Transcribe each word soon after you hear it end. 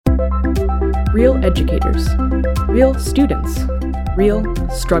Real educators, real students, real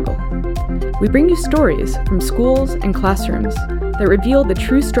struggle. We bring you stories from schools and classrooms that reveal the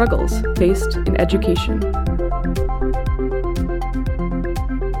true struggles faced in education.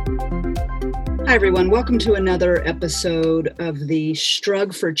 Hi, everyone. Welcome to another episode of the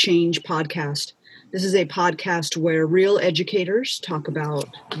Strug for Change podcast. This is a podcast where real educators talk about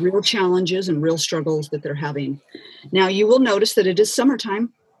real challenges and real struggles that they're having. Now, you will notice that it is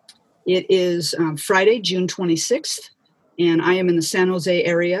summertime. It is Friday, June 26th, and I am in the San Jose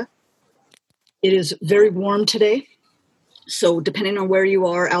area. It is very warm today. So depending on where you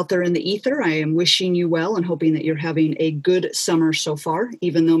are out there in the ether, I am wishing you well and hoping that you're having a good summer so far,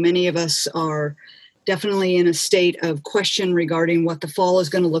 even though many of us are definitely in a state of question regarding what the fall is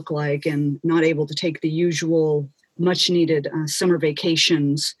going to look like and not able to take the usual much needed summer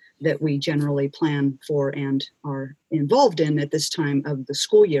vacations that we generally plan for and are involved in at this time of the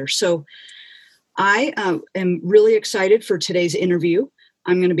school year. So I am really excited for today's interview.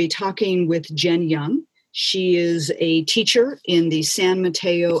 I'm going to be talking with Jen Young. She is a teacher in the San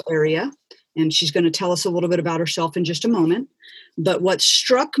Mateo area, and she's going to tell us a little bit about herself in just a moment. But what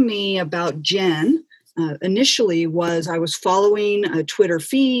struck me about Jen initially was I was following a Twitter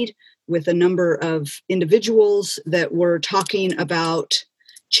feed with a number of individuals that were talking about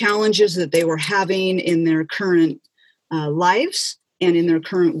challenges that they were having in their current lives and in their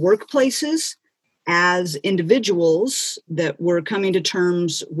current workplaces as individuals that were coming to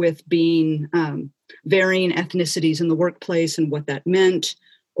terms with being varying ethnicities in the workplace and what that meant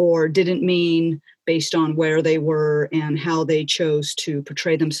or didn't mean based on where they were and how they chose to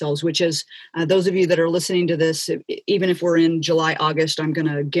portray themselves, which is those of you that are listening to this, even if we're in July, August, I'm going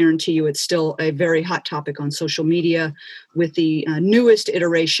to guarantee you it's still a very hot topic on social media with the newest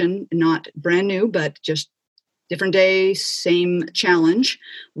iteration, not brand new, but just different day, same challenge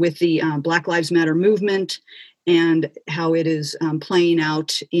with the Black Lives Matter movement and how it is playing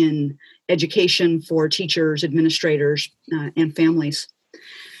out in education for teachers, administrators, and families.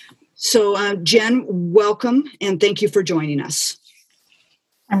 So, Jen, welcome, and thank you for joining us.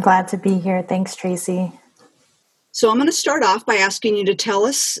 I'm glad to be here. Thanks, Tracy. So I'm going to start off by asking you to tell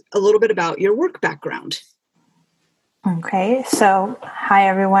us a little bit about your work background. Okay, so hi,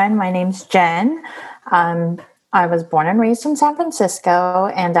 everyone. My name's Jen. I was born and raised in San Francisco,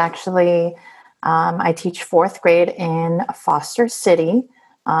 and actually I teach fourth grade in Foster City.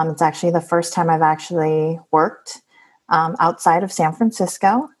 It's actually the first time I've actually worked outside of San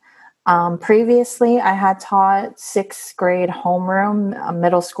Francisco. Previously, I had taught sixth grade homeroom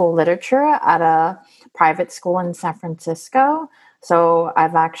middle school literature at a private school in San Francisco. So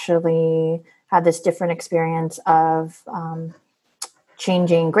I've actually had this different experience of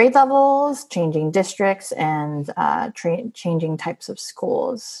changing grade levels, changing districts, and changing types of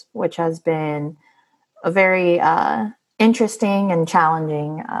schools, which has been a very interesting and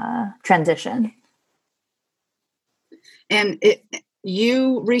challenging transition. And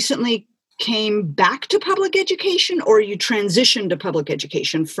you recently came back to public education, or you transitioned to public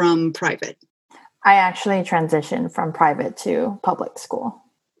education from private? I actually transitioned from private to public school.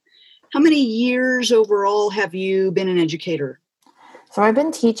 How many years overall have you been an educator? So I've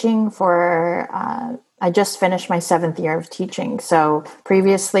been teaching for, I just finished my 7th year of teaching. So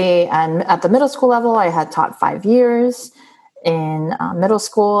previously, and at the middle school level, I had taught 5 years in middle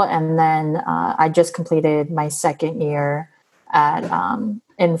school. And then I just completed my 2nd year at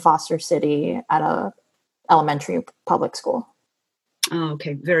in Foster City at a elementary public school. Oh,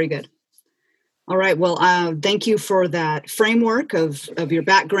 okay, very good. All right. Well, thank you for that framework of your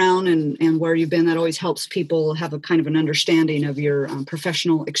background and where you've been. That always helps people have a kind of an understanding of your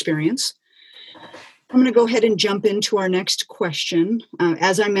professional experience. I'm going to go ahead and jump into our next question.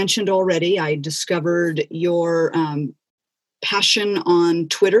 As I mentioned already, I discovered your passion on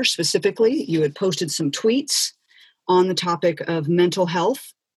Twitter specifically. You had posted some tweets on the topic of mental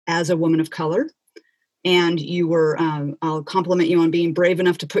health as a woman of color. And you were, I'll compliment you on being brave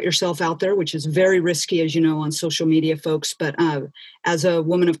enough to put yourself out there, which is very risky, as you know, on social media, folks. But as a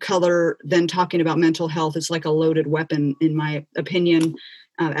woman of color, then talking about mental health is like a loaded weapon, in my opinion,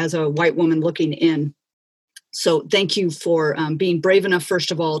 as a white woman looking in. So thank you for being brave enough,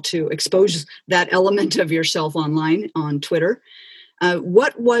 first of all, to expose that element of yourself online on Twitter.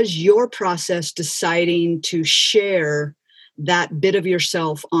 What was your process deciding to share that bit of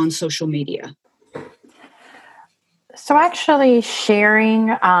yourself on social media? So actually sharing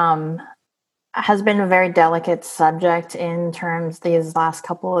has been a very delicate subject in terms these last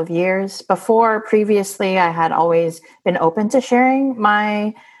couple of years. Previously, I had always been open to sharing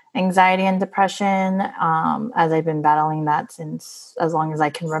my anxiety and depression, as I've been battling that since as long as I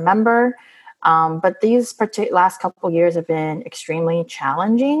can remember. But these last couple of years have been extremely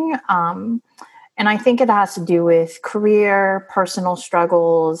challenging. And I think it has to do with career, personal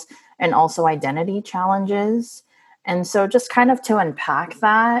struggles, and also identity challenges. And so just kind of to unpack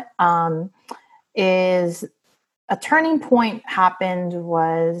that, is a turning point happened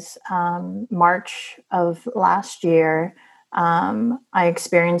was March of last year. I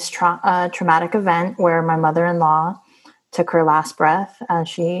experienced a traumatic event where my mother-in-law took her last breath as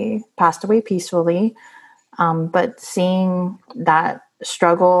she passed away peacefully. But seeing that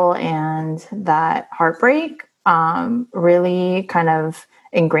struggle and that heartbreak really kind of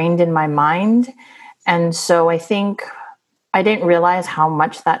ingrained in my mind. And so I think I didn't realize how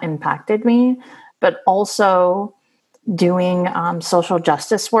much that impacted me, but also doing social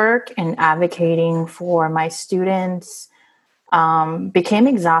justice work and advocating for my students became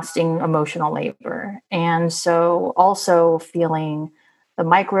exhausting emotional labor. And so also feeling the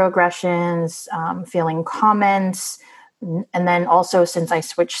microaggressions, feeling comments, and then also since I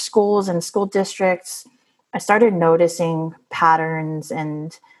switched schools and school districts, I started noticing patterns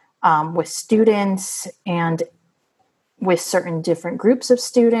and with students and with certain different groups of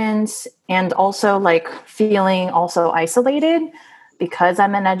students, and also like feeling also isolated because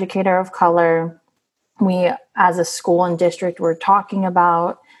I'm an educator of color. We, as a school and district, were talking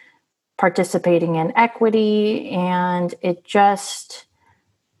about participating in equity, and it just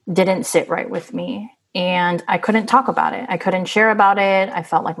didn't sit right with me. And I couldn't talk about it. I couldn't share about it. I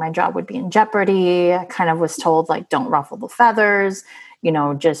felt like my job would be in jeopardy. I kind of was told, like, don't ruffle the feathers,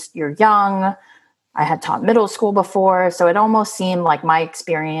 just you're young. I had taught middle school before. So it almost seemed like my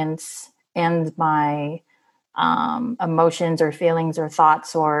experience and my emotions or feelings or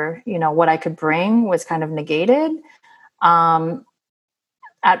thoughts or, what I could bring was kind of negated. At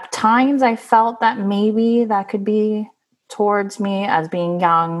times I felt that maybe that could be towards me as being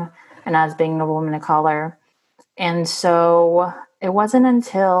young and as being a woman of color. And so it wasn't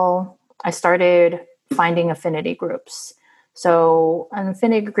until I started finding affinity groups. So an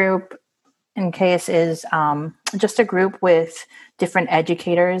affinity group, in case, is just a group with different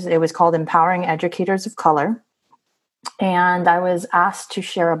educators. It was called Empowering Educators of Color. And I was asked to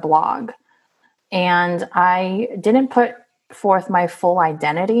share a blog. And I didn't put forth my full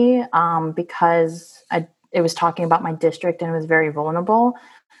identity because it was talking about my district and it was very vulnerable.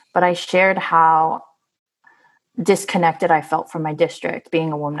 But I shared how disconnected I felt from my district,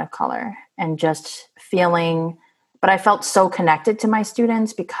 being a woman of color, and just feeling, but I felt so connected to my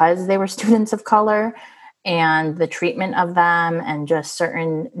students because they were students of color and the treatment of them and just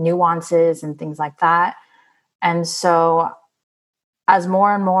certain nuances and things like that. And so as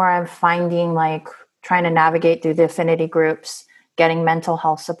more and more I'm finding, like, trying to navigate through the affinity groups, getting mental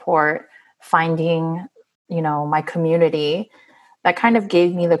health support, finding, my community, that kind of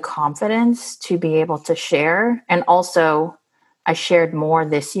gave me the confidence to be able to share. And also I shared more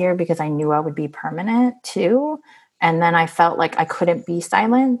this year because I knew I would be permanent too. And then I felt like I couldn't be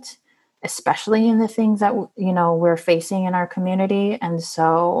silent, especially in the things that, we're facing in our community. And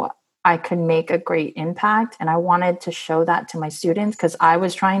so I could make a great impact. And I wanted to show that to my students because I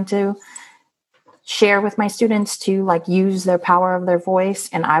was trying to share with my students to, like, use their power of their voice.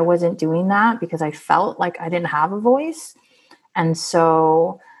 And I wasn't doing that because I felt like I didn't have a voice. And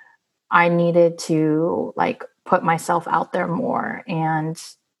so I needed to, like, put myself out there more and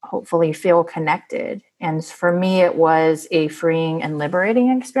hopefully feel connected. And for me, it was a freeing and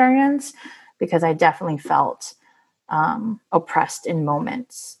liberating experience because I definitely felt oppressed in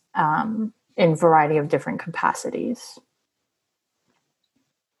moments in a variety of different capacities.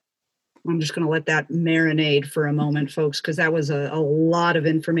 I'm just going to let that marinate for a moment, folks, because that was a lot of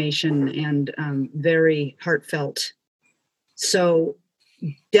information and very heartfelt. So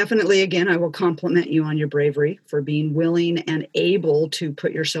definitely, again, I will compliment you on your bravery for being willing and able to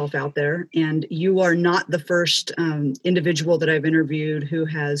put yourself out there. And you are not the first individual that I've interviewed who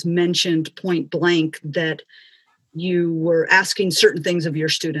has mentioned point blank that you were asking certain things of your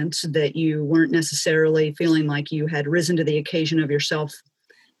students that you weren't necessarily feeling like you had risen to the occasion of yourself.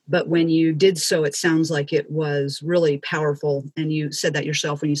 But when you did so, it sounds like it was really powerful. And you said that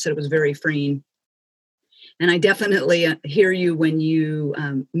yourself when you said it was very freeing. And I definitely hear you when you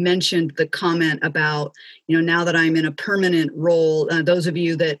mentioned the comment about, now that I'm in a permanent role, those of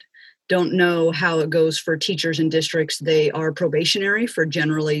you that don't know how it goes for teachers in districts, they are probationary for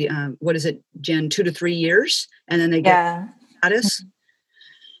generally, what is it, Jen, 2 to 3 years? And then they get status.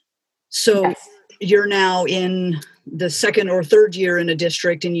 So yes. You're now in the second or third year in a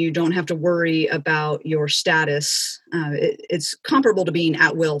district and you don't have to worry about your status. It's comparable to being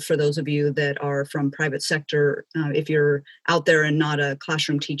at will for those of you that are from private sector, if you're out there and not a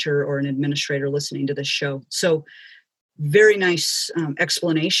classroom teacher or an administrator listening to this show. So very nice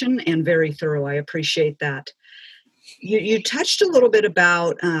explanation and very thorough. I appreciate that. You touched a little bit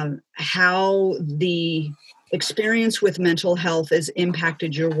about how the experience with mental health has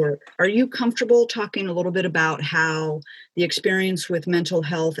impacted your work. Are you comfortable talking a little bit about how the experience with mental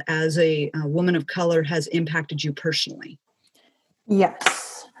health as a woman of color has impacted you personally?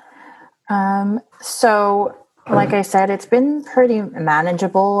 Yes. So, like I said, it's been pretty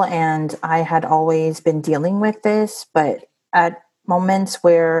manageable, and I had always been dealing with this, but at moments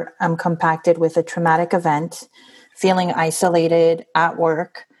where I'm compacted with a traumatic event, feeling isolated at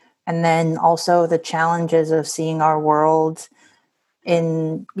work, and then also the challenges of seeing our world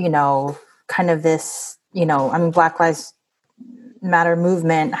in, kind of this, Black Lives Matter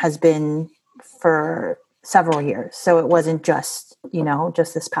movement has been for several years. So it wasn't just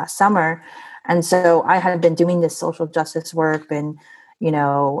this past summer. And so I had been doing this social justice work and,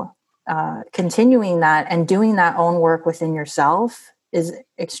 continuing that and doing that own work within yourself is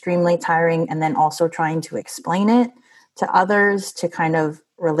extremely tiring. And then also trying to explain it to others to kind of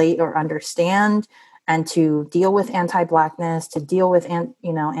relate or understand, and to deal with anti-Blackness, to deal with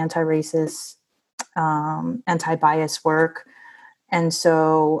anti-racist, anti-bias work. And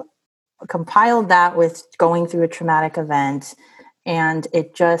so compiled that with going through a traumatic event, and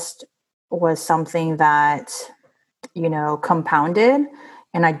it just was something that compounded,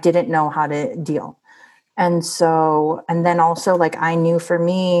 and I didn't know how to deal. And then also, like, I knew for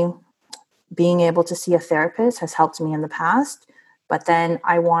me, being able to see a therapist has helped me in the past, but then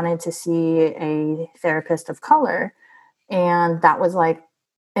I wanted to see a therapist of color, and that was like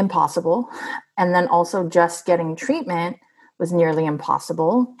impossible. And then also just getting treatment was nearly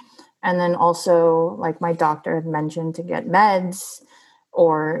impossible. And then also, like my doctor had mentioned, to get meds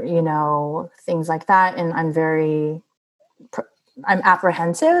or, things like that. And I'm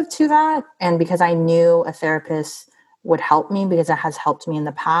apprehensive to that. And because I knew a therapist would help me, because it has helped me in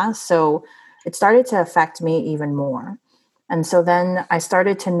the past. So it started to affect me even more. And so then I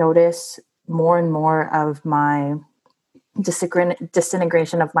started to notice more and more of my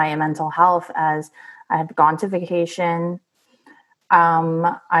disintegration of my mental health as I had gone to vacation.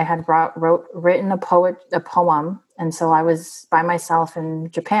 I had written a poem. And so I was by myself in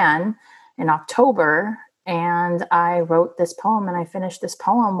Japan in October, and I wrote this poem, and I finished this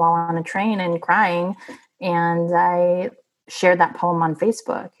poem while on a train and crying. And I shared that poem on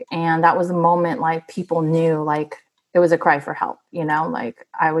Facebook. And that was the moment, like, people knew, like, it was a cry for help, like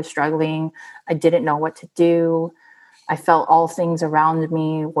I was struggling. I didn't know what to do. I felt all things around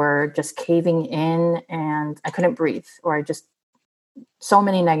me were just caving in, and I couldn't breathe, or so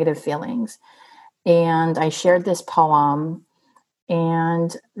many negative feelings. And I shared this poem.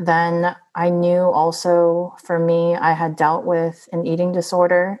 And then I knew also, for me, I had dealt with an eating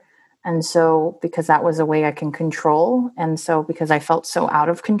disorder. And so because that was a way I can control. And so because I felt so out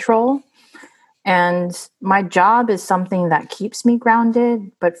of control. And my job is something that keeps me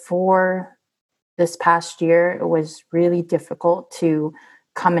grounded. But for this past year, it was really difficult to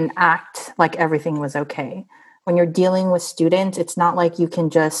come and act like everything was okay. When you're dealing with students, it's not like you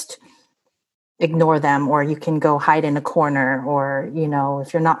can just ignore them, or you can go hide in a corner, or,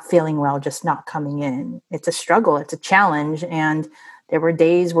 if you're not feeling well, just not coming in. It's a struggle. It's a challenge. And there were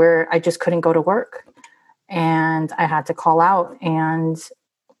days where I just couldn't go to work, and I had to call out, and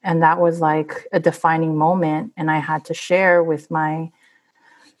that was like a defining moment. And I had to share with my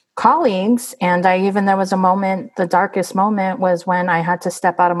colleagues. And there was a moment, the darkest moment was when I had to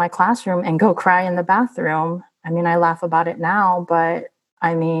step out of my classroom and go cry in the bathroom. I mean, I laugh about it now, but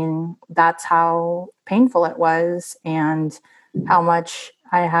I mean, that's how painful it was, and how much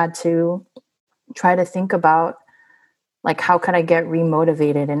I had to try to think about, like, how could I get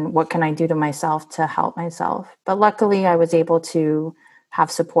remotivated, and what can I do to myself to help myself? But luckily, I was able to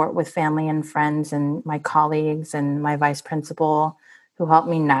have support with family and friends and my colleagues and my vice principal, who helped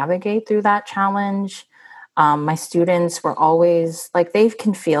me navigate through that challenge. My students were always like, they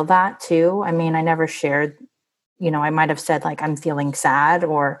can feel that too. I mean, I never shared, I might have said, like, I'm feeling sad,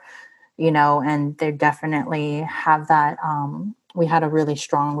 or, and they definitely have that. We had a really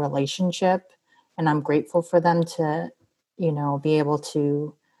strong relationship, and I'm grateful for them to, be able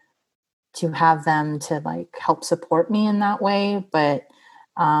to have them to, like, help support me in that way. But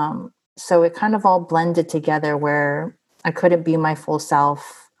so it kind of all blended together where I couldn't be my full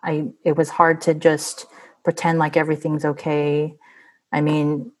self. It was hard to just pretend like everything's okay. I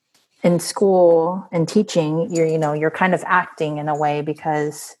mean, in school and teaching, you're kind of acting in a way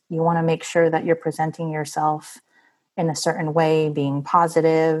because you want to make sure that you're presenting yourself in a certain way, being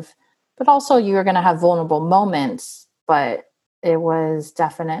positive, but also you're going to have vulnerable moments. But it was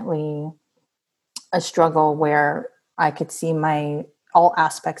definitely a struggle where I could see all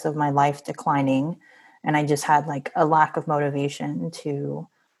aspects of my life declining. And I just had like a lack of motivation to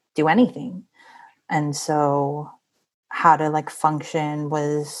do anything. And so how to like function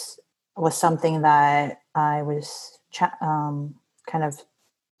was something that I was kind of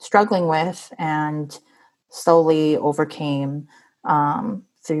struggling with and slowly overcame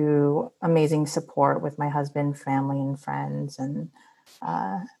through amazing support with my husband, family, and friends, and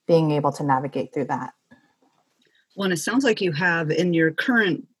being able to navigate through that. Well, and it sounds like you have in your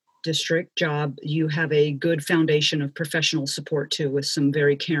current district job, you have a good foundation of professional support too, with some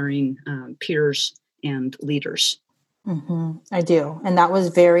very caring peers and leaders. Mm-hmm. I do. And that was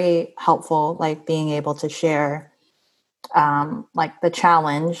very helpful, like being able to share like the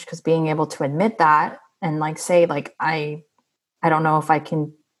challenge, because being able to admit that and like say like, I don't know if I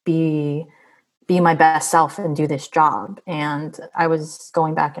can be my best self and do this job. And I was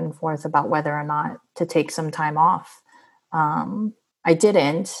going back and forth about whether or not to take some time off. I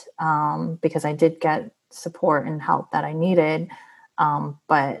didn't because I did get support and help that I needed.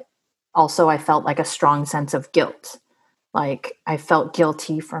 But also I felt like a strong sense of guilt. Like I felt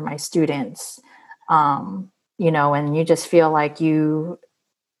guilty for my students, and you just feel like you're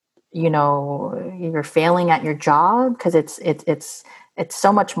failing at your job because it's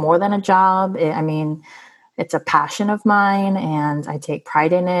so much more than a job. It's a passion of mine and I take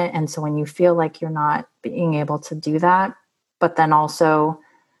pride in it. And so when you feel like you're not being able to do that, but then also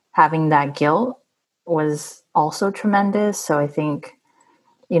having that guilt was also tremendous. So I think,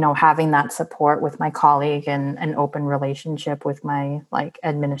 having that support with my colleague and an open relationship with my like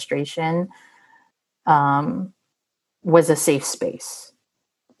administration was a safe space.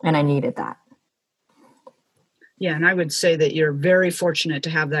 And I needed that. Yeah, and I would say that you're very fortunate to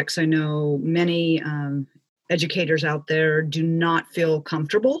have that, because I know many educators out there do not feel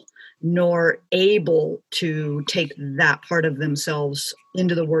comfortable nor able to take that part of themselves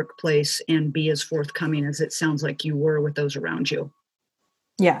into the workplace and be as forthcoming as it sounds like you were with those around you.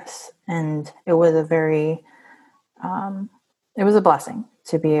 Yes, and it was a blessing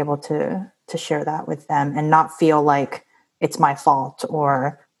to be able to share that with them and not feel like it's my fault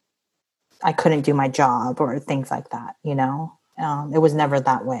or I couldn't do my job or things like that. It was never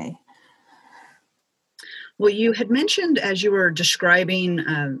that way. Well, you had mentioned as you were describing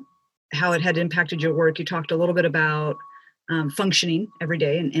how it had impacted your work, you talked a little bit about functioning every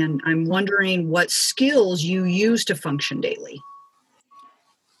day. And I'm wondering what skills you use to function daily.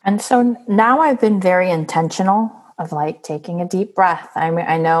 And so now I've been very intentional of like taking a deep breath.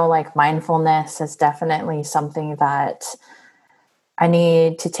 I know like mindfulness is definitely something that I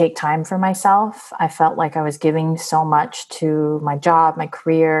need to take time for myself. I felt like I was giving so much to my job, my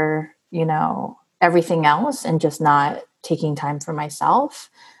career, everything else, and just not taking time for myself.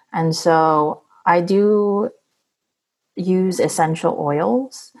 And so I do use essential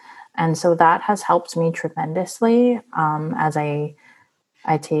oils. And so that has helped me tremendously as I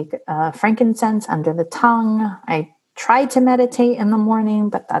take frankincense under the tongue. I try to meditate in the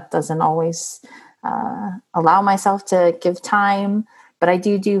morning, but that doesn't always allow myself to give time. But I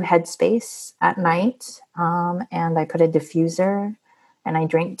do Headspace at night, and I put a diffuser and I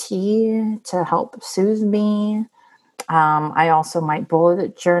drink tea to help soothe me. I also might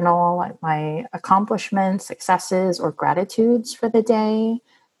bullet journal like my accomplishments, successes, or gratitudes for the day,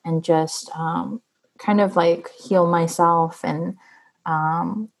 and just kind of like heal myself and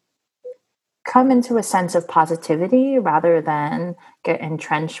come into a sense of positivity rather than get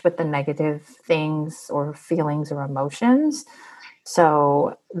entrenched with the negative things or feelings or emotions.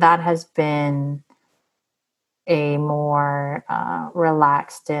 So that has been a more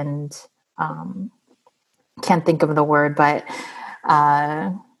relaxed and can't think of the word, but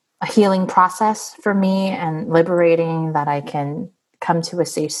a healing process for me and liberating, that I can come to a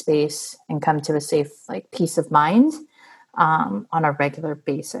safe space and come to a safe like peace of mind on a regular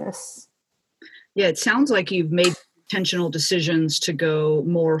basis. Yeah, it sounds like you've made intentional decisions to go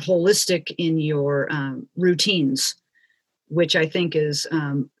more holistic in your routines, which I think is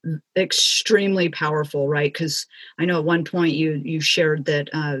extremely powerful, right? Because I know at one point you shared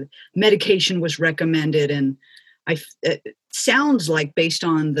that medication was recommended, and it sounds like based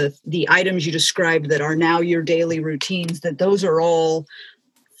on the items you described that are now your daily routines, that those are all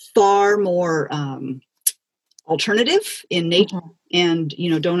far more alternative in nature, and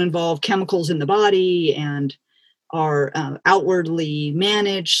don't involve chemicals in the body, and are outwardly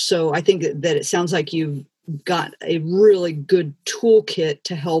managed. So I think that it sounds like you've got a really good toolkit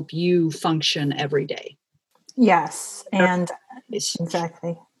to help you function every day. Yes, and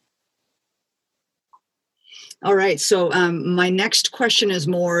exactly. All right. So my next question is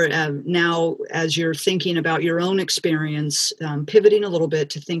more now, as you're thinking about your own experience, pivoting a little bit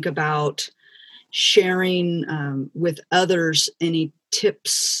to think about sharing with others any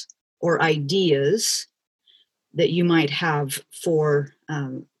tips or ideas that you might have for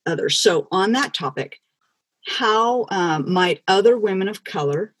others. So on that topic, how might other women of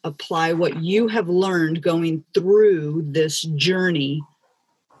color apply what you have learned going through this journey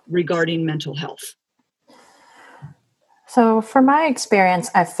regarding mental health? So, for my experience,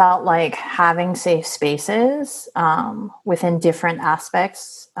 I felt like having safe spaces within different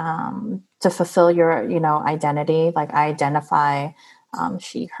aspects to fulfill your, identity. Like I identify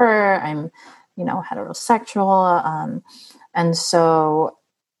she, her. I'm, heterosexual, and so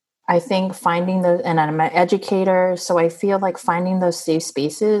I think finding those, and I'm an educator, so I feel like finding those safe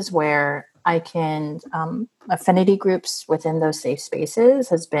spaces where I can affinity groups within those safe spaces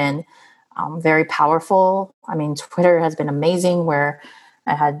has been very powerful. I mean, Twitter has been amazing where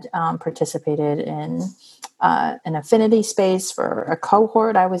I had participated in an affinity space for a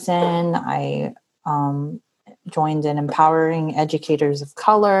cohort I was in. I joined an Empowering Educators of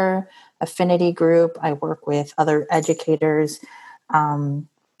Color affinity group. I work with other educators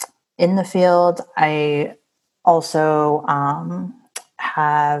in the field. I also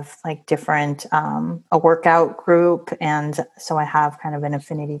have like different a workout group, and so I have kind of an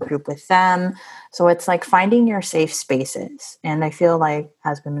affinity group with them. So it's like finding your safe spaces, and I feel like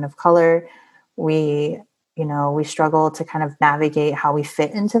as women of color, we struggle to kind of navigate how we fit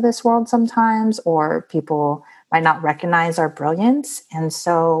into this world sometimes, or people might not recognize our brilliance. And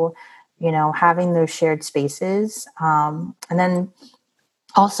so having those shared spaces, and then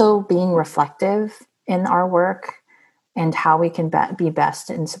also being reflective in our work and how we can be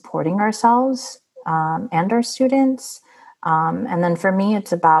best in supporting ourselves and our students. And then for me,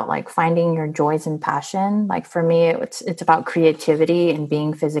 it's about like finding your joys and passion. Like for me, it's about creativity and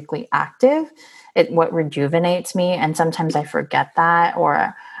being physically active. What rejuvenates me. And sometimes I forget that, or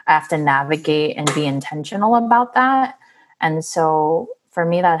I have to navigate and be intentional about that. And so for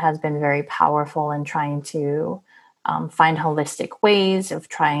me, that has been very powerful in trying to find holistic ways of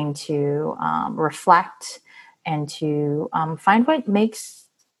trying to reflect and to find what makes,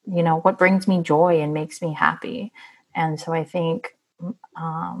 what brings me joy and makes me happy. And so I think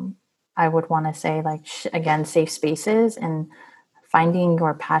I would want to say, like, again, safe spaces and finding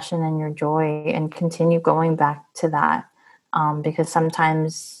your passion and your joy and continue going back to that, because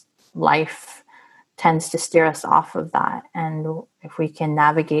sometimes life tends to steer us off of that. And if we can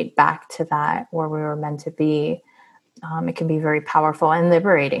navigate back to that where we were meant to be, it can be very powerful and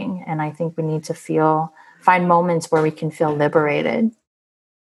liberating. And I think we need to find moments where we can feel liberated.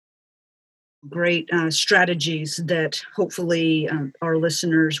 Great strategies that hopefully our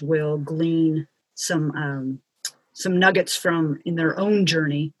listeners will glean some nuggets from in their own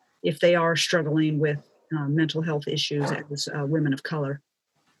journey if they are struggling with mental health issues as women of color.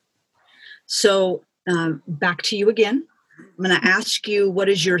 So back to you again. I'm going to ask you, what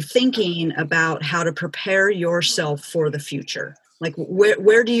is your thinking about how to prepare yourself for the future? Like,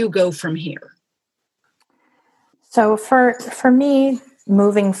 where do you go from here? So for me,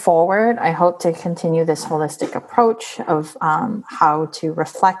 moving forward, I hope to continue this holistic approach of how to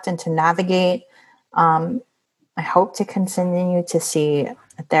reflect and to navigate. I hope to continue to see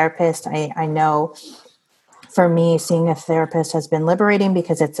a therapist. I know for me, seeing a therapist has been liberating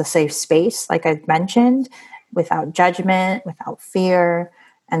because it's a safe space, like I mentioned, without judgment, without fear.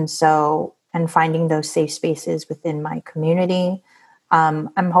 And finding those safe spaces within my community.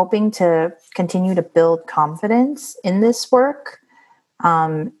 I'm hoping to continue to build confidence in this work,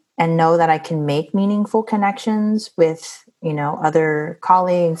 and know that I can make meaningful connections with, other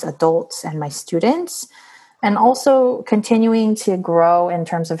colleagues, adults, and my students. And also continuing to grow in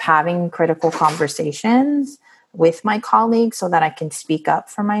terms of having critical conversations with my colleagues so that I can speak up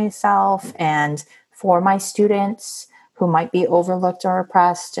for myself and for my students who might be overlooked or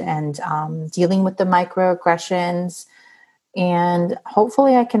oppressed, and dealing with the microaggressions. And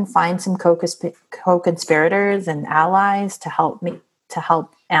hopefully I can find some co-conspirators and allies to help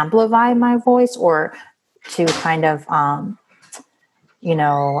amplify my voice, or to kind of,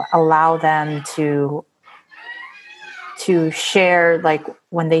 allow them to share, like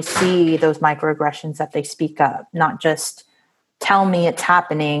when they see those microaggressions, that they speak up, not just tell me it's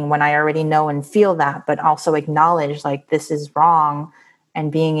happening when I already know and feel that, but also acknowledge like this is wrong,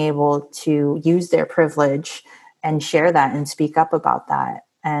 and being able to use their privilege share that and speak up about that.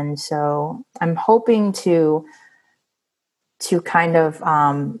 And so I'm hoping to kind of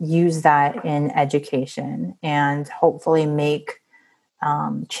use that in education and hopefully make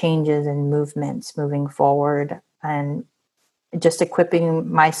changes and movements moving forward, and just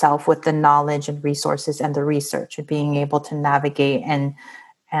equipping myself with the knowledge and resources and the research and being able to navigate and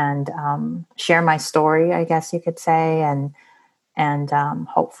share my story, I guess you could say, and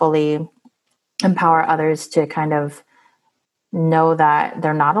hopefully empower others to kind of know that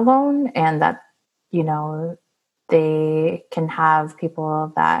they're not alone, and that, you know, they can have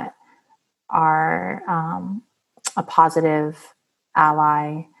people that are a positive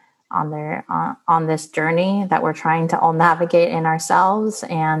ally on this journey that we're trying to all navigate in ourselves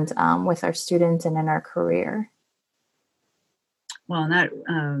and with our students and in our career. Well, and that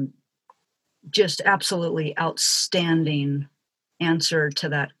just absolutely outstanding answer to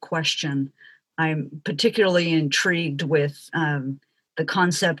that question. I'm particularly intrigued with the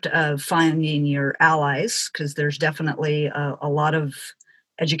concept of finding your allies, because there's definitely a lot of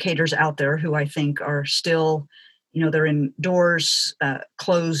educators out there who I think are still, you know, they're indoors,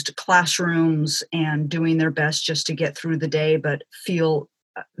 closed classrooms, and doing their best just to get through the day, but feel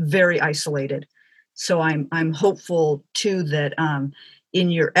very isolated. So I'm hopeful too that in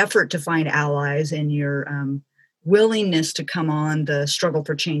your effort to find allies, in your willingness to come on the Struggle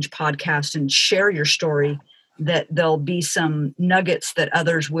for Change podcast and share your story, that there'll be some nuggets that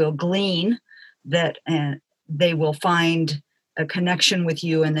others will glean, that they will find a connection with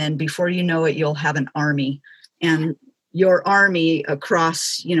you, and then before you know it, you'll have an army. And your army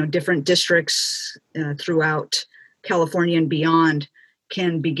across, you know, different districts throughout California and beyond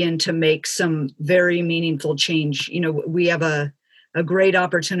can begin to make some very meaningful change. You know, we have a great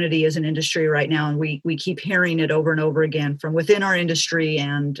opportunity as an industry right now, and we keep hearing it over and over again from within our industry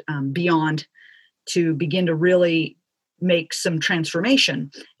and beyond, to begin to really make some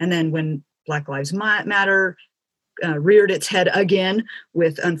transformation. And then when Black Lives Matter reared its head again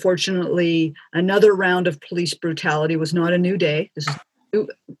with, unfortunately, another round of police brutality, was not a new day. This is a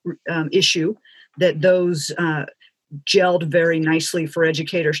new issue, that those gelled very nicely for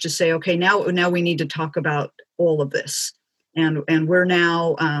educators to say, okay, now we need to talk about all of this. And we're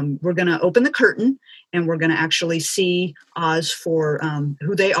now, we're going to open the curtain, and we're going to actually see Oz for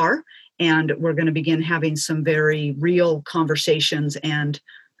who they are. And we're going to begin having some very real conversations and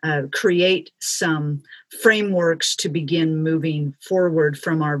create some frameworks to begin moving forward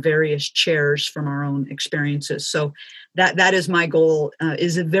from our various chairs, from our own experiences. So that is my goal,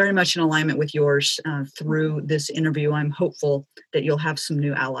 is very much in alignment with yours through this interview. I'm hopeful that you'll have some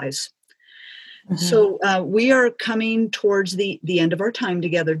new allies. Mm-hmm. So we are coming towards the end of our time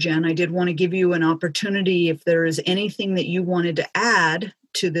together, Jen. I did want to give you an opportunity, if there is anything that you wanted to add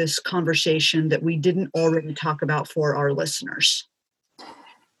to this conversation that we didn't already talk about for our listeners.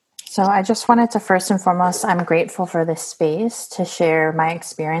 So I just wanted to, first and foremost, I'm grateful for this space to share my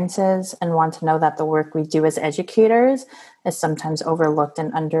experiences, and want to know that the work we do as educators is sometimes overlooked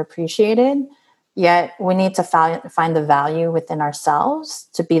and underappreciated. Yet we need to find the value within ourselves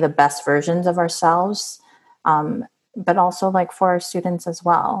to be the best versions of ourselves, but also like for our students as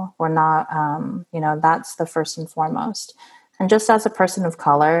well. We're not, that's the first and foremost. And just as a person of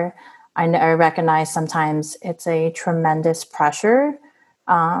color, I recognize sometimes it's a tremendous pressure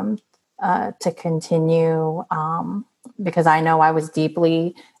to continue, because I know I was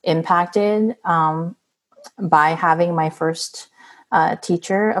deeply impacted by having my first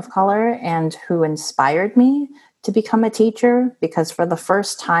teacher of color, and who inspired me to become a teacher, because for the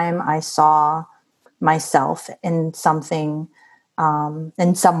first time I saw myself in something,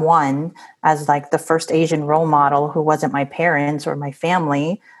 in someone, as like the first Asian role model who wasn't my parents or my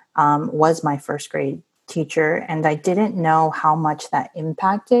family, was my first grade teacher. And I didn't know how much that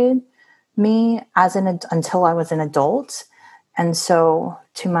impacted me until I was an adult. And so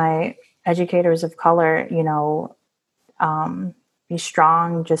to my educators of color, be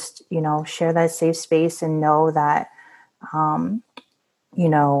strong, just, share that safe space, and know that,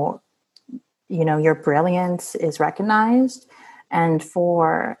 your brilliance is recognized. And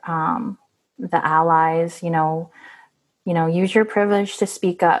for the allies, use your privilege to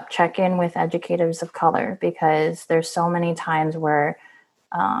speak up, check in with educators of color, because there's so many times where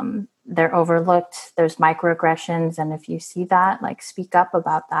they're overlooked. There's microaggressions. And if you see that, like, speak up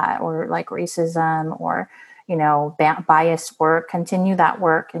about that, or like racism or, biased work, continue that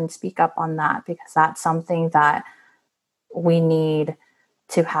work and speak up on that, because that's something that we need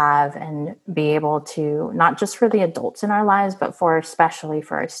to have and be able to, not just for the adults in our lives, but especially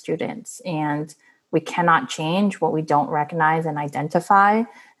for our students. And we cannot change what we don't recognize and identify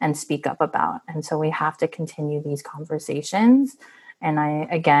and speak up about. And so we have to continue these conversations. And I,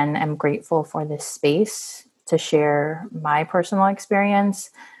 again, am grateful for this space to share my personal experience.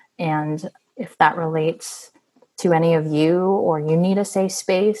 And if that relates to any of you, or you need a safe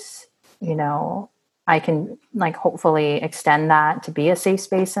space, you know, I can hopefully extend that to be a safe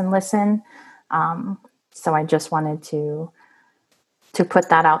space and listen. So I just wanted to put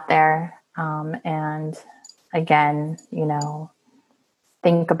that out there. And again, you know,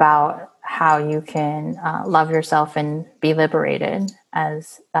 think about how you can love yourself and be liberated,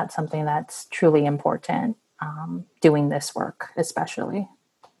 as that's something that's truly important, doing this work, especially.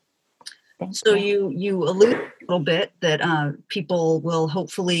 So you alluded a little bit that people will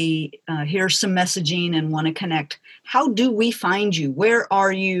hopefully hear some messaging and want to connect. How do we find you? Where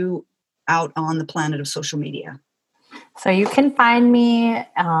are you out on the planet of social media? So you can find me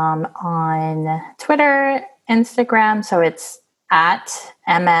on Twitter, Instagram. So it's at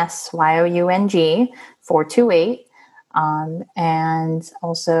MSYOUNG428. And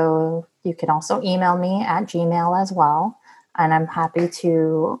also, you can also email me at Gmail as well. And I'm happy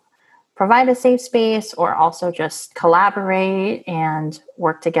to provide a safe space, or also just collaborate and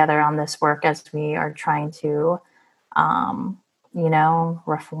work together on this work as we are trying to, you know,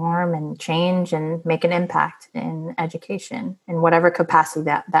 reform and change and make an impact in education in whatever capacity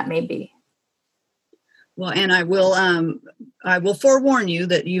that may be. Well, and I will forewarn you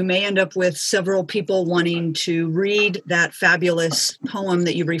that you may end up with several people wanting to read that fabulous poem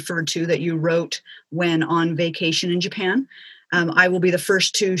that you referred to, that you wrote when on vacation in Japan. I will be the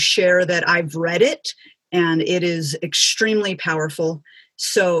first to share that I've read it, and it is extremely powerful.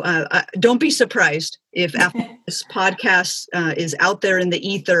 So don't be surprised if after this podcast is out there in the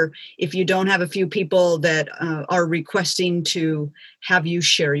ether, if you don't have a few people that are requesting to have you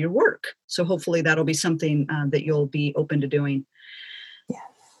share your work. So hopefully that'll be something that you'll be open to doing. Yes.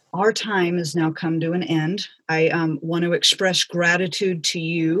 Our time has now come to an end. I want to express gratitude to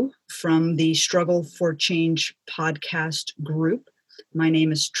you from the Struggle for Change podcast group. My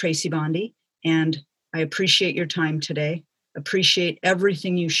name is Tracy Bondi, and I appreciate your time today. Appreciate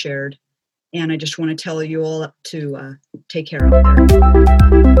everything you shared. And I just want to tell you all to take care out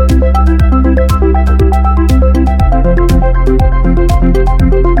there.